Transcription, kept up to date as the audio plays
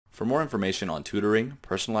For more information on tutoring,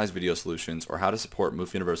 personalized video solutions, or how to support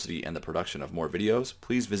Moof University and the production of more videos,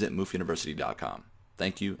 please visit moofuniversity.com.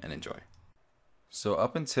 Thank you and enjoy. So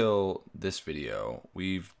up until this video,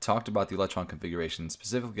 we've talked about the electron configuration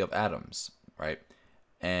specifically of atoms, right?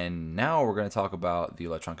 And now we're going to talk about the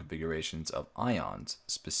electron configurations of ions,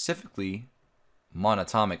 specifically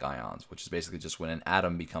monatomic ions, which is basically just when an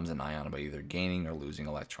atom becomes an ion by either gaining or losing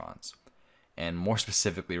electrons. And more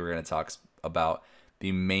specifically, we're going to talk about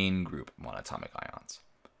the main group monatomic ions,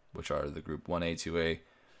 which are the group 1A, 2A,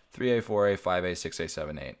 3A, 4A, 5A, 6A, 7A,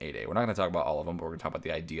 and 8A. We're not going to talk about all of them, but we're going to talk about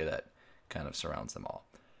the idea that kind of surrounds them all.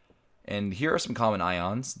 And here are some common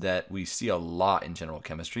ions that we see a lot in general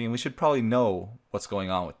chemistry, and we should probably know what's going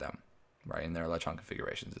on with them, right, in their electron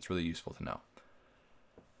configurations. It's really useful to know.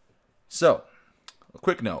 So, a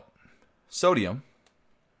quick note. Sodium,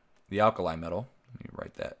 the alkali metal, let me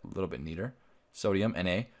write that a little bit neater. Sodium,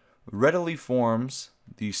 Na, readily forms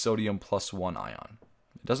the sodium +1 ion.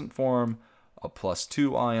 It doesn't form a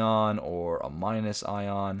 +2 ion or a minus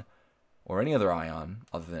ion or any other ion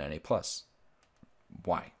other than Na+.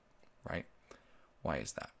 Why? Right? Why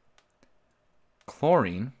is that?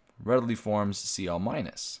 Chlorine readily forms Cl-,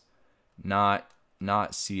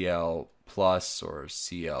 not Cl+ or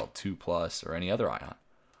Cl2+ or any other ion.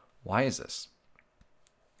 Why is this?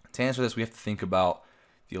 To answer this, we have to think about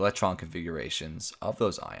the electron configurations of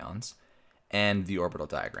those ions and the orbital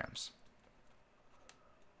diagrams.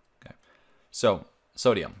 Okay. So,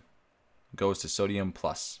 sodium goes to sodium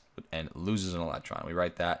plus and loses an electron. We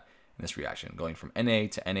write that in this reaction, going from Na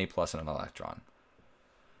to Na+ and an electron.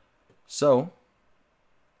 So,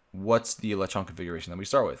 what's the electron configuration that we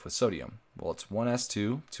start with sodium? Well, it's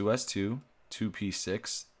 1s2, 2s2,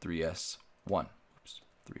 2p6, 3s1. Oops,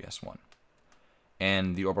 3s1.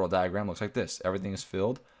 And the orbital diagram looks like this. Everything is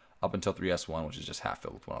filled up until 3s1, which is just half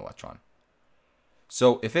filled with one electron.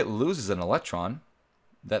 So if it loses an electron,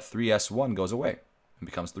 that 3s1 goes away and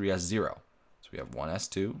becomes 3s0. So we have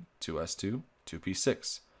 1s2, 2s2,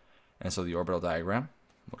 2p6. And so the orbital diagram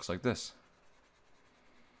looks like this.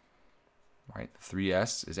 Right?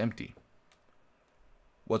 3s is empty.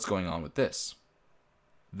 What's going on with this?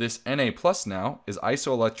 This Na+ now is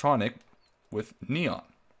isoelectronic with neon,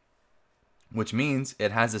 which means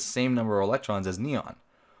it has the same number of electrons as neon.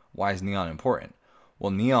 Why is neon important?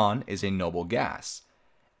 Well, neon is a noble gas,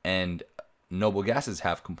 and noble gases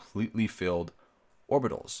have completely filled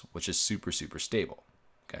orbitals, which is super, super stable.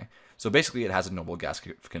 Okay, so basically it has a noble gas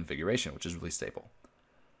configuration, which is really stable.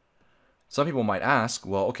 Some people might ask,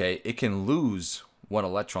 well, okay, it can lose one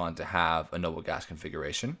electron to have a noble gas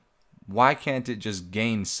configuration. Why can't it just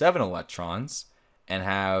gain 7 electrons and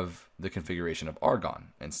have the configuration of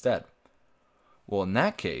argon instead? Well, in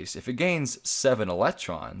that case, if it gains 7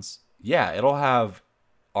 electrons, yeah, it'll have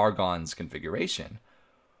argon's configuration,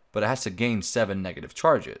 but it has to gain 7 negative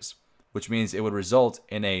charges, which means it would result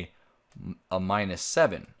in a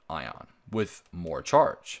 -7 ion with more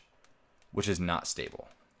charge, which is not stable.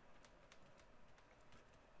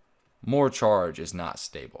 More charge is not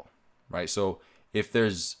stable, right? So if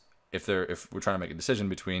we're trying to make a decision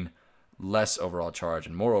between less overall charge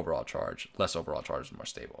and more overall charge, less overall charge is more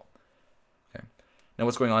stable. Okay. Now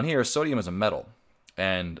what's going on here is sodium is a metal,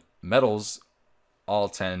 and metals all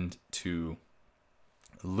tend to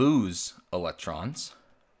lose electrons.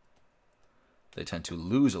 They tend to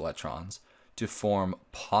lose electrons to form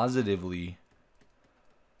positively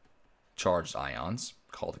charged ions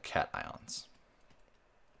called cations.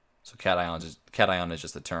 So cation is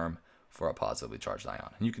just a term for a positively charged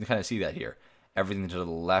ion. And you can kind of see that here. Everything to the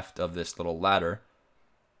left of this little ladder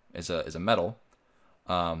is a metal,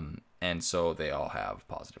 and so they all have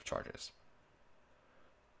positive charges.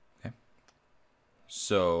 Okay.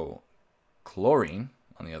 So chlorine,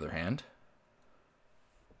 on the other hand,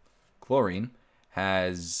 chlorine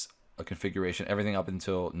has a configuration, everything up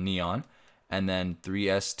until neon, and then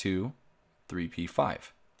 3s2,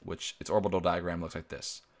 3p5, which its orbital diagram looks like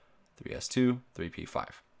this. 3s2,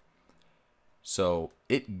 3p5. So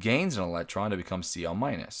it gains an electron to become Cl-.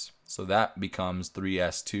 So that becomes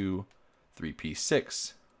 3s2,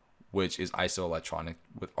 3p6, which is isoelectronic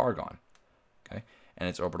with argon. Okay? And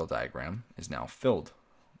its orbital diagram is now filled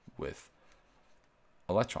with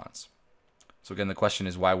electrons. So again, the question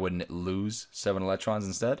is, why wouldn't it lose 7 electrons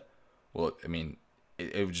instead? Well, I mean,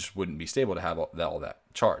 it just wouldn't be stable to have all that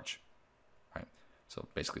charge, right? So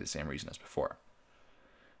basically the same reason as before.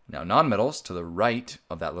 Now, nonmetals, to the right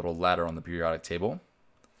of that little ladder on the periodic table,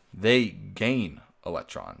 they gain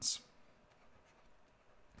electrons.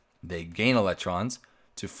 They gain electrons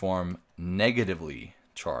to form negatively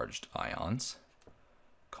charged ions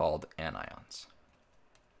called anions.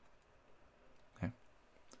 Okay?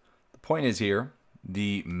 point is here,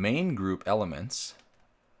 the main group elements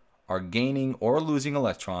are gaining or losing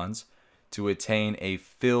electrons to attain a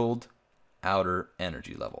filled outer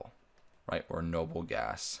energy level, right, or noble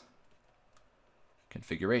gas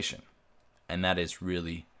configuration. And that is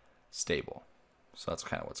really stable. So that's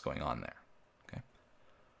kind of what's going on there. Okay.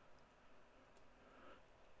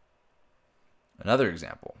 Another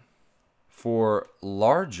example. For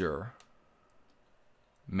larger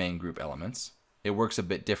main group elements, it works a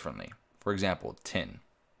bit differently. For example, tin,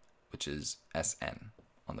 which is Sn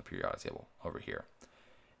on the periodic table over here.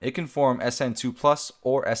 It can form Sn2 plus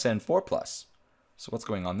or Sn4 plus. So what's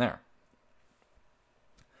going on there?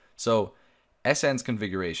 So Sn's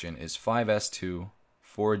configuration is 5s2,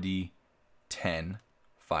 4d10,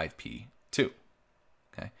 5p2.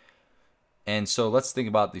 Okay, and so let's think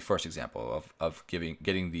about the first example of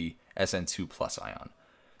getting the Sn2 plus ion.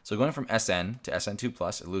 So going from Sn to Sn2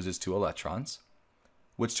 plus, it loses 2 electrons.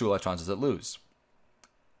 Which 2 electrons does it lose?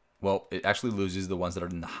 Well, it actually loses the ones that are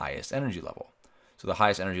in the highest energy level. So the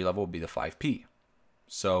highest energy level would be the 5p.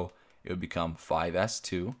 So it would become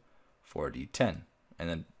 5s2, 4d10, and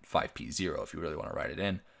then 5p0 if you really want to write it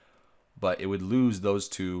in. But it would lose those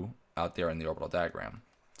 2 out there in the orbital diagram.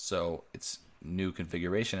 So its new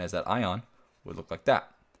configuration as that ion would look like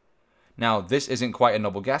that. Now, this isn't quite a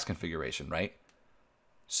noble gas configuration, right?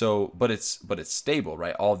 So, but it's stable,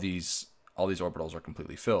 right? All these orbitals are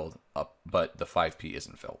completely filled up, but the 5p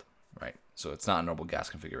isn't filled, right? So it's not a noble gas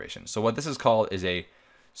configuration. So what this is called is a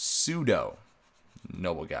pseudo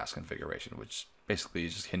noble gas configuration, which basically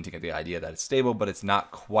is just hinting at the idea that it's stable, but it's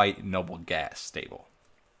not quite noble gas stable.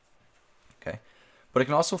 Okay, but it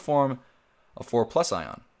can also form a 4 plus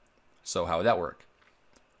ion. So how would that work?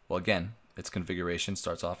 Well, again, its configuration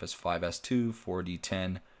starts off as 5s2,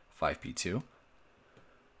 4d10, 5p2.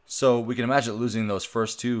 So we can imagine losing those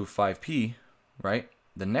first 2 5p, right?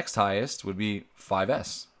 The next highest would be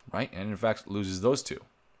 5s, right? And in fact loses those 2.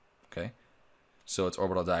 Okay, so its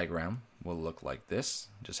orbital diagram will look like this.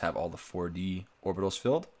 Just have all the 4d orbitals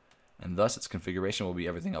filled, and thus its configuration will be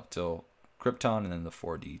everything up till krypton and then the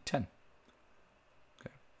 4d10.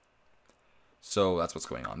 Okay, so that's what's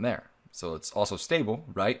going on there. So it's also stable,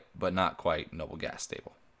 right? But not quite noble gas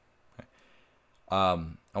stable. Okay.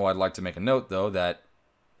 Oh, I'd like to make a note though that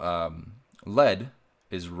lead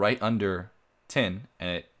is right under tin,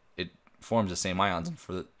 and it forms the same ions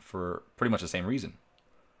for pretty much the same reason.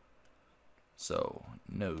 So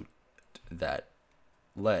note that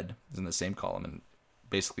lead is in the same column and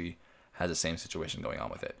basically has the same situation going on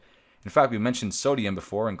with it. In fact, we mentioned sodium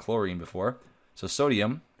before and chlorine before. So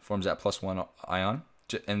sodium forms that +1 ion,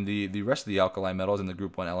 and the rest of the alkali metals in the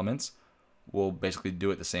group 1 elements will basically do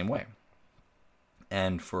it the same way.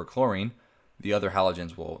 And for chlorine, the other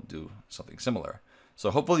halogens will do something similar.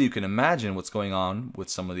 So hopefully you can imagine what's going on with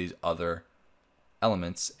some of these other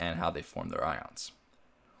elements and how they form their ions.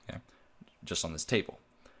 Okay, just on this table.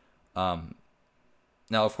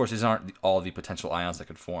 Now, of course, these aren't all the potential ions that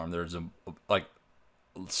could form. There's like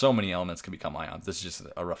so many elements can become ions. This is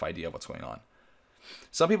just a rough idea of what's going on.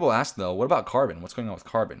 Some people ask though, what about carbon? What's going on with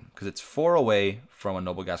carbon? Because it's 4 away from a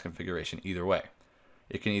noble gas configuration either way.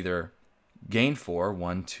 It can either gain 4,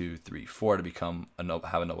 1, 2, 3, 4 to become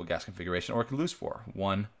have a noble gas configuration, or it can lose 4,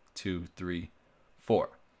 1, 2, 3, 4.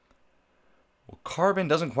 Well, carbon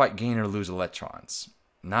doesn't quite gain or lose electrons.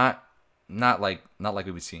 Not like we've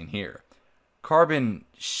been seeing here. Carbon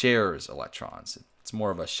shares electrons. It's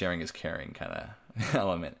more of a sharing is caring kind of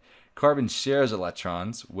element. Carbon shares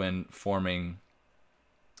electrons when forming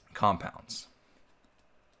compounds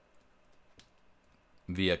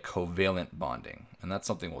via covalent bonding, and that's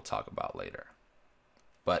something we'll talk about later.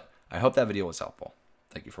 But I hope that video was helpful.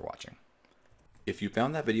 Thank you for watching. If you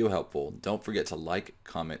found that video helpful, don't forget to like,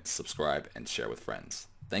 comment, subscribe, and share with friends.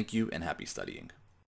 Thank you and happy studying.